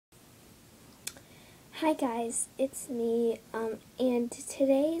Hi guys, it's me, and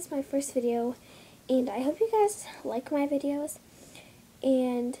today is my first video, and I hope you guys like my videos,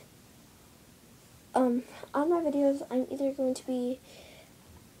 and, on my videos, I'm either going to be,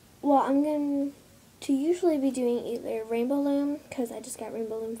 I'm going to usually be doing either Rainbow Loom, because I just got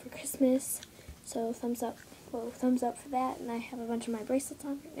Rainbow Loom for Christmas, so thumbs up for that, and I have a bunch of my bracelets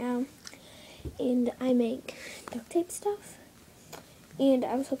on right now, and I make duct tape stuff, and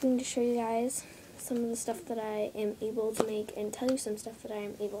I was hoping to show you guys some of the stuff that I am able to make and tell you some stuff that I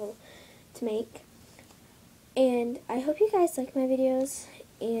am able to make. And I hope you guys like my videos,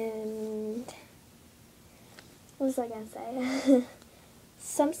 and what was I going to say?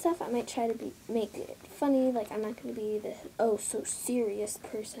 Some stuff I might try to make it funny, like I'm not going to be the so serious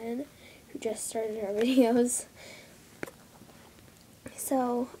person who just started our videos.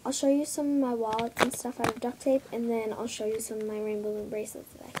 So I'll show you some of my wallets and stuff out of duct tape, and then I'll show you some of my Rainbow Loom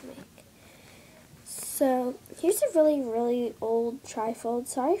bracelets that I can make. So here's a really old trifold.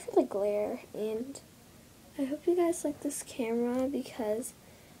 Sorry for the glare, and I hope you guys like this camera because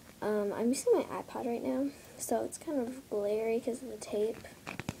I'm using my iPod right now, so it's kind of glary because of the tape.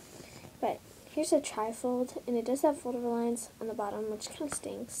 But here's a trifold, and it does have fold-over lines on the bottom, which kind of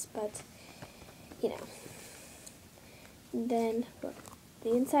stinks, but you know. And then look,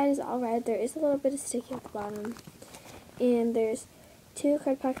 the inside is all red. There is a little bit of sticky at the bottom, and there's 2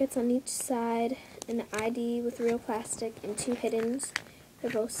 card pockets on each side, an ID with real plastic, and 2 hiddens. They're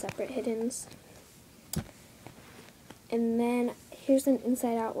both separate hiddens. And then here's an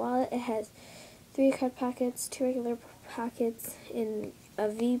inside-out wallet. It has 3 card pockets, 2 regular pockets, and a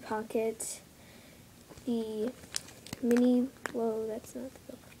V pocket. The mini, that's not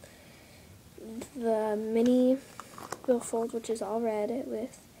the mini billfold, which is all red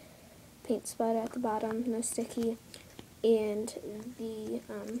with paint spot at the bottom, no sticky, and the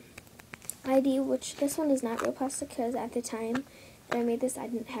ID, which this one is not real plastic because at the time that I made this I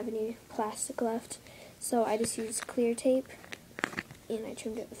didn't have any plastic left, so I just used clear tape and I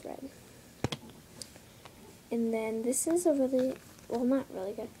trimmed it with red. And then this is a not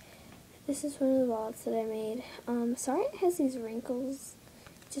really good. This is one of the wallets that I made. Sorry it has these wrinkles.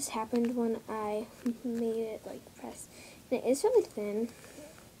 It just happened when I made it like press. And it is really thin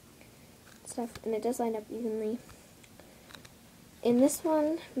stuff, and it does line up evenly. In this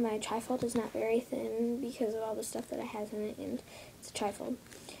one, my trifold is not very thin because of all the stuff that it has in it, and it's a trifold.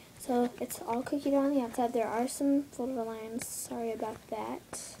 So it's all cookie dough on the outside. There are some fold-over lines. Sorry about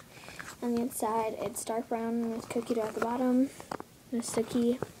that. On the inside, it's dark brown with cookie dough at the bottom, no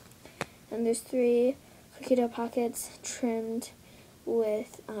sticky. And there's 3 cookie dough pockets trimmed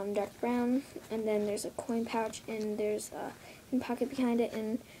with dark brown. And then there's a coin pouch, and there's a pocket behind it.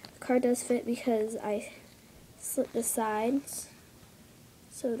 And the card does fit because I slit the sides,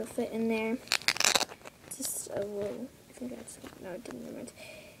 so it'll fit in there. It's just a little, I think that's, no it didn't, never mind.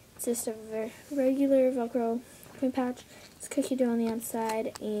 It's just a regular Velcro coin pouch. It's cookie dough on the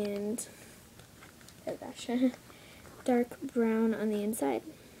outside and, oh gosh, dark brown on the inside.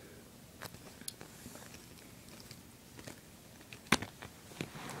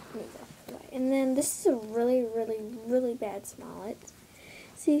 And then this is a really bad smallet.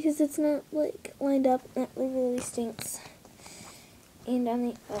 See, because it's not like lined up, that really stinks. And on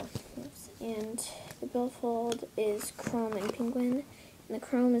the and the billfold is chrome and penguin, and the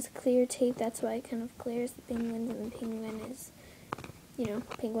chrome is clear tape. That's why it kind of clears the penguins, and the penguin is,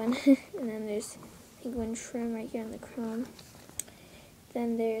 penguin. And then there's penguin trim right here on the chrome.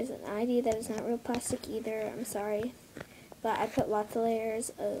 Then there's an ID that is not real plastic either. I'm sorry, but I put lots of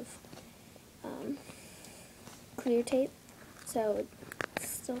layers of clear tape, so it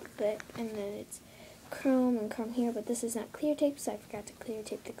still fit. And then it's chrome and chrome here, but this is not clear tape, so I forgot to clear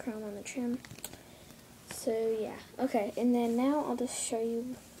tape the chrome on the trim. So yeah, okay, and then now I'll just show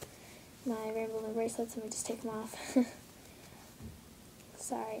you my Rainbow Loom bracelets. Let me just take them off.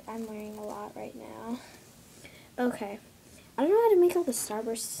 Sorry, I'm wearing a lot right now. Okay, I don't know how to make all the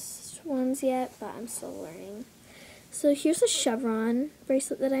starburst ones yet, but I'm still learning. So here's a chevron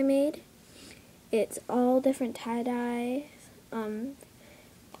bracelet that I made. It's all different tie-dye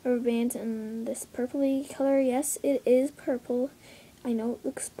rubber bands in this purpley color. Yes, it is purple. I know it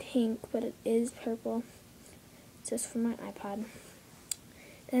looks pink, but it is purple. It's just from my iPod.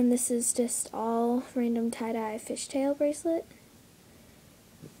 Then this is just all random tie-dye fishtail bracelet.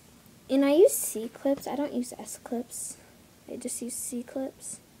 And I use C-clips. I don't use S-clips. I just use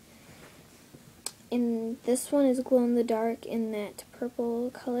C-clips. And this one is glow-in-the-dark in that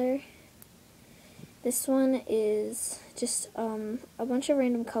purple color. This one is just a bunch of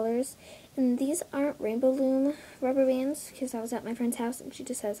random colors, and these aren't Rainbow Loom rubber bands because I was at my friend's house and she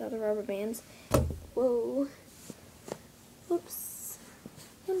just has other rubber bands. Whoa. Whoops.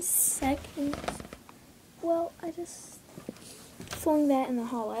 1 second. Well, I just flung that in the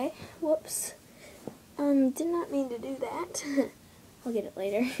hallway. Whoops. Did not mean to do that. I'll get it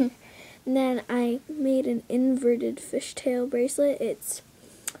later. And then I made an inverted fishtail bracelet. It's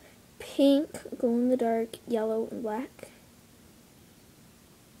pink, glow-in-the-dark, yellow, and black.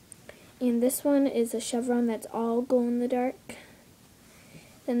 And this one is a chevron that's all glow-in-the-dark.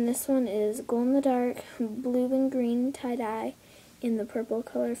 Then this one is glow-in-the-dark, blue and green tie-dye, in the purple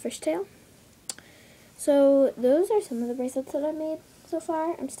color fishtail. So those are some of the bracelets that I've made so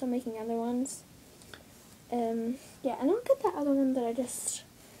far. I'm still making other ones. Yeah, and I'll get that other one that I just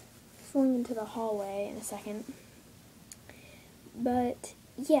flung into the hallway in a second. But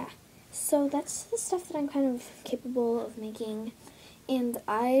yeah, so that's the stuff that I'm kind of capable of making. And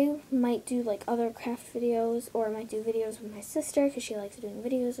I might do like other craft videos, or I might do videos with my sister because she likes doing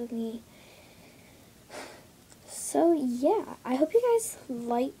videos with me. So yeah, I hope you guys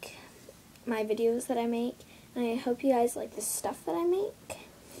like my videos that I make, and I hope you guys like the stuff that I make.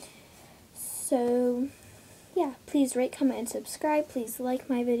 So yeah, please rate, comment, and subscribe. Please like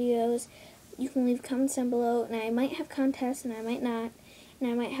my videos. You can leave comments down below, and I might have contests and I might not, and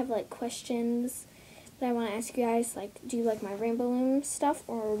I might have like questions that I want to ask you guys, like, do you like my rainbow loom stuff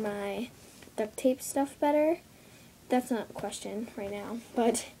or my duct tape stuff better? That's not a question right now,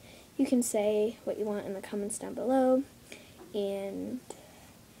 but you can say what you want in the comments down below, and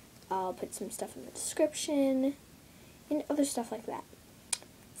I'll put some stuff in the description and other stuff like that.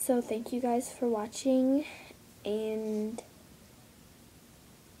 So thank you guys for watching, and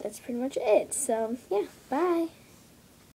that's pretty much it. So yeah, bye.